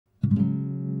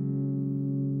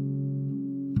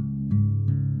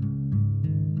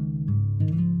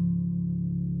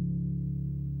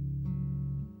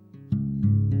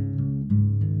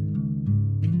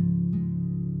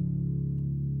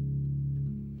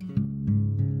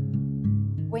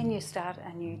When you start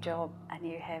a new job and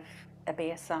you have a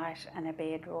bare site and a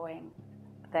bare drawing,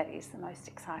 that is the most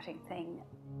exciting thing.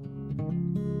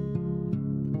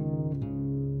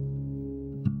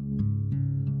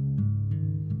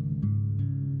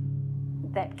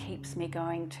 That keeps me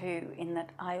going too, in that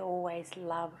I always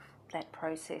love that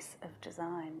process of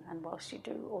design, and whilst you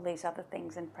do all these other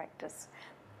things in practice,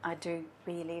 I do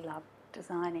really love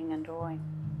designing and drawing.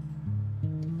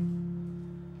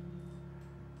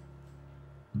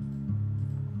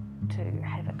 To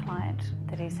have a client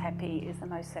that is happy is the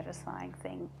most satisfying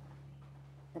thing.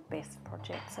 The best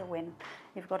projects are when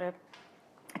you've got a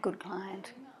good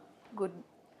client, good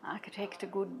architect, a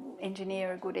good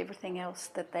engineer, a good everything else,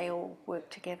 that they all work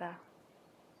together.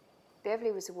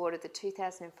 Beverley was awarded the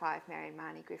 2005 Marion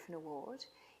Mahony Griffin Award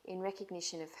in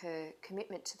recognition of her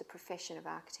commitment to the profession of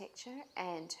architecture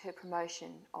and her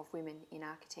promotion of women in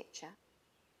architecture.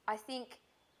 I think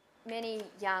many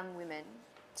young women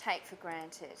take for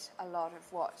granted a lot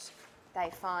of what they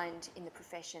find in the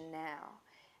profession now.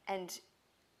 And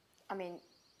I mean,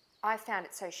 I found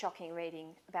it so shocking reading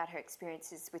about her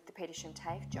experiences with the Petersham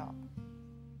TAFE job.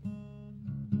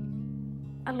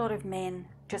 A lot of men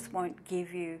just won't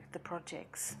give you the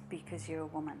projects because you're a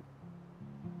woman.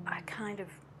 I kind of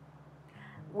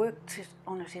worked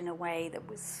on it in a way that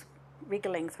was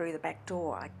wriggling through the back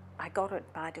door. I got it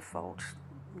by default,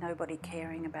 nobody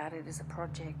caring about it as a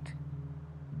project.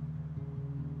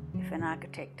 If an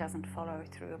architect doesn't follow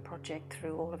through a project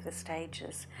through all of the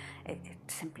stages, it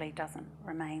simply doesn't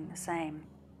remain the same.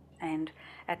 And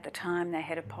at the time they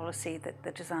had a policy that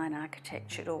the design architect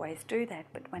should always do that,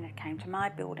 but when it came to my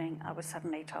building, I was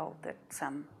suddenly told that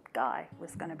some guy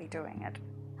was going to be doing it.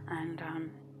 And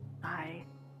I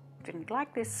didn't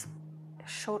like this.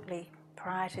 Shortly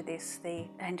prior to this, the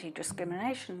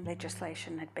anti-discrimination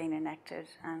legislation had been enacted,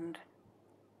 and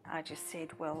I just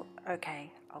said, well,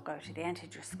 okay, I'll go to the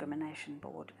Anti-Discrimination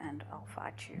Board and I'll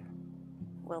fight you.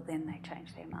 Well, then they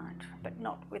changed their mind, but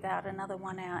not without another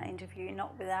 1-hour interview,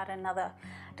 not without another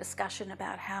discussion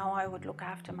about how I would look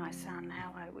after my son,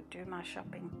 how I would do my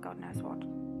shopping, God knows what.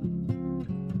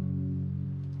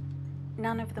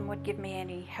 None of them would give me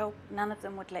any help. None of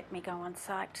them would let me go on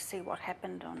site to see what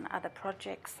happened on other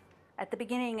projects. At the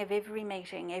beginning of every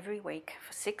meeting, every week,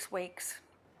 for 6 weeks,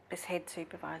 this head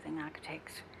supervising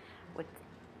architect would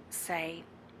say,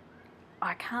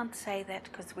 I can't say that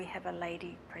because we have a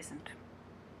lady present.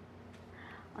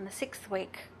 On the 6th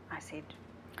week, I said,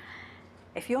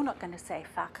 if you're not going to say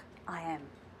fuck, I am.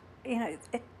 You know,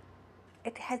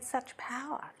 it had such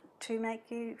power to make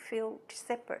you feel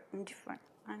separate and different,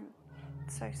 and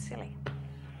it's so silly.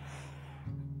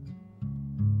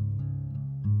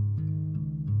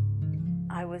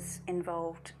 I was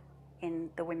involved in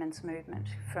the women's movement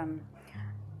from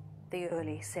the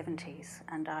early 70s,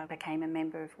 and I became a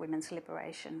member of Women's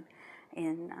Liberation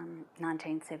in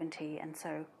 1970, and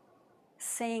so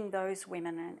seeing those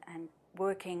women and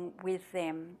working with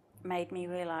them made me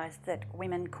realise that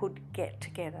women could get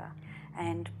together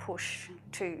and push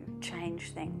to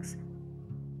change things.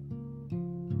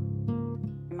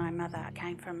 My mother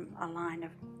came from a line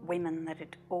of women that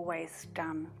had always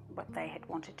done what they had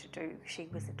wanted to do. She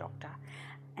was a doctor,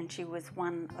 and she was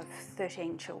one of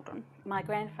 13 children. My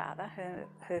grandfather,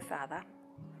 her father,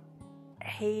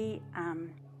 he,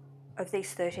 of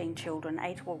these 13 children,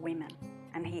 8 were women,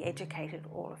 and he educated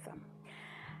all of them.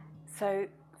 So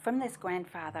from this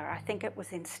grandfather, I think it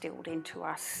was instilled into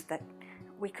us that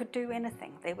we could do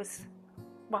anything. There was,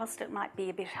 whilst it might be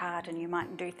a bit hard and you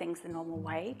mightn't do things the normal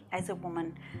way, as a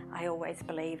woman, I always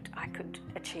believed I could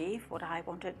achieve what I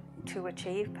wanted to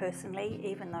achieve personally,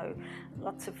 even though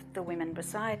lots of the women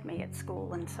beside me at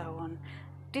school and so on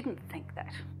didn't think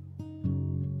that.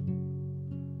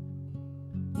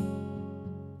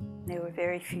 There were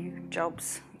very few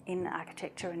jobs in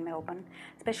architecture in Melbourne,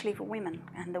 especially for women,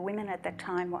 and the women at that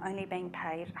time were only being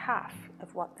paid half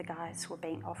of what the guys were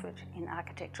being offered in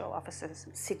architectural offices.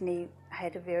 Sydney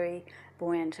had a very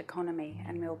buoyant economy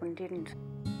and Melbourne didn't.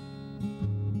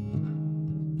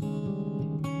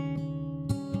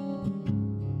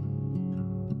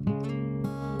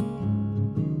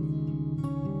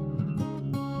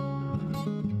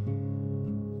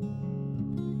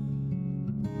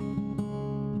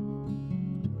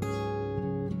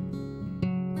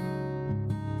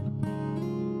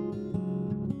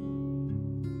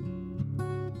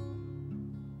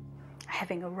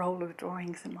 Having a roll of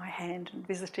drawings in my hand and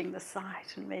visiting the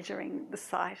site and measuring the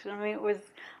site. I mean, it was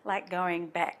like going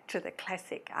back to the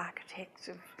classic architects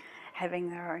of having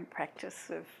their own practice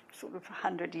of sort of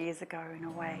 100 years ago in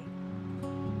a way.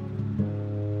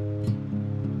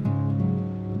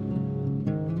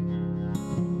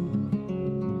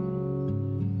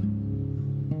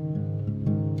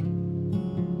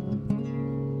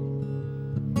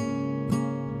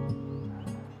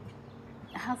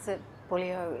 at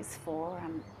Bulio is for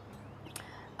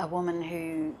a woman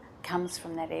who comes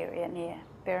from that area near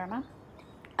Berrima,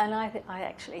 and I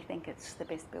actually think it's the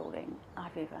best building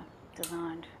I've ever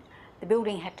designed. The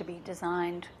building had to be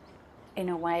designed in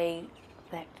a way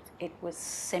that it was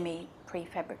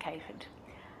semi-prefabricated.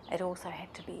 It also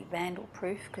had to be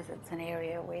vandal-proof because it's an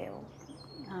area where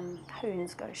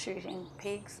hoons go shooting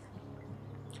pigs.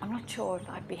 I'm not sure if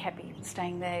I'd be happy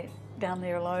staying down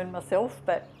there alone myself,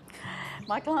 but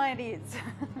my client is.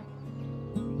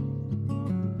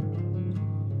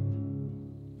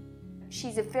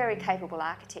 She's a very capable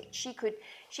architect. She could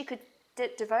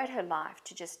devote her life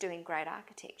to just doing great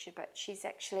architecture, but she's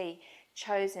actually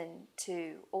chosen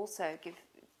to also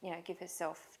give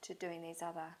herself to doing these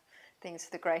other things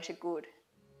for the greater good.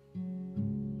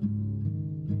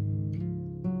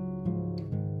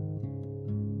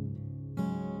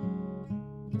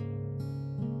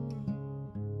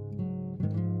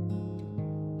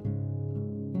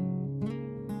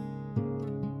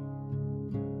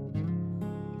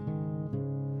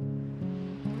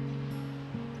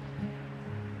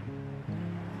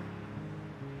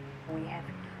 We have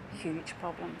huge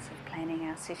problems of planning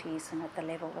our cities and at the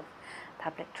level of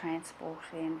public transport,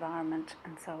 the environment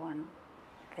and so on.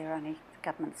 The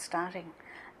government's starting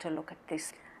to look at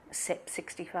this. SEP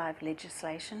 65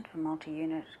 legislation for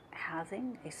multi-unit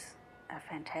housing is a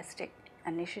fantastic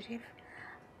initiative.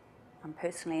 I'm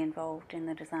personally involved in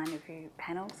the design review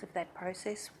panels of that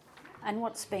process. And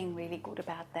what's been really good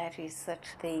about that is that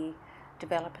the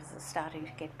developers are starting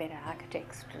to get better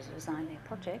architects to design their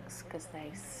projects because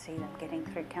they see them getting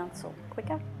through council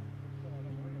quicker.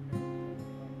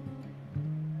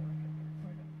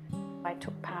 I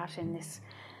took part in this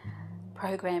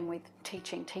program with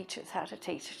teaching teachers how to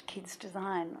teach kids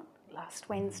design last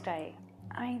Wednesday.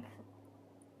 I mean,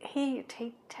 here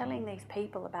you're telling these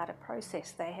people about a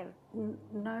process they have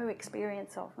no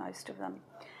experience of, most of them,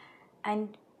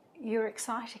 and you're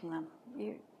exciting them.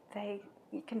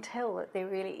 You can tell that they're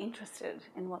really interested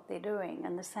in what they're doing,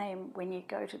 and the same when you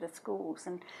go to the schools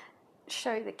and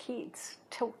show the kids,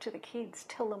 talk to the kids,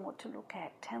 tell them what to look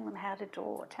at, tell them how to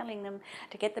draw, telling them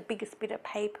to get the biggest bit of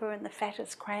paper and the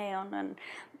fattest crayon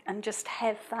and just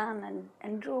have fun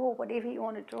and draw whatever you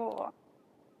want to draw.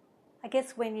 I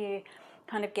guess when you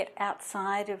kind of get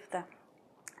outside of the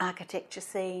architecture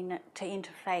scene to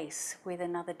interface with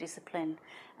another discipline,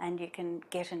 and you can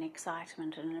get an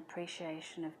excitement and an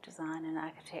appreciation of design and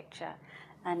architecture,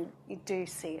 and you do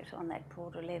see it on that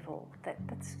broader level,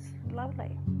 that's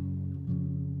lovely.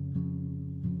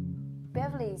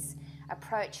 Beverley's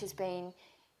approach has been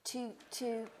to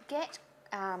get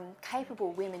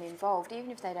capable women involved, even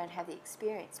if they don't have the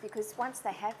experience, because once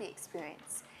they have the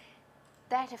experience,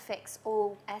 that affects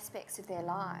all aspects of their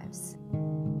lives.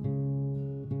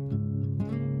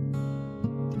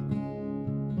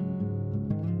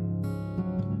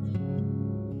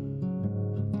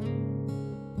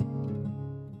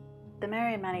 The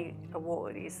Marion Mahony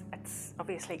Award it's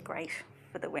obviously great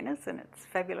for the winners, and it's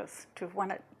fabulous to have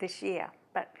won it this year,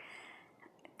 but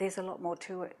there's a lot more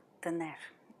to it than that.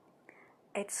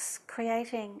 It's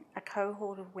creating a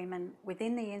cohort of women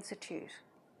within the Institute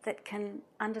that can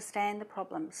understand the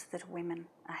problems that women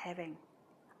are having.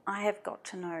 I have got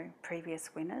to know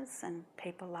previous winners and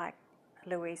people like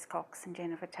Louise Cox and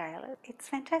Jennifer Taylor. It's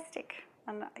fantastic.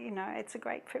 And, it's a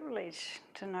great privilege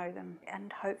to know them.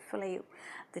 And hopefully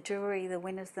the jury, the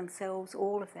winners themselves,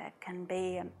 all of that can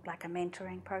be like a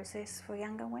mentoring process for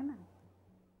younger women.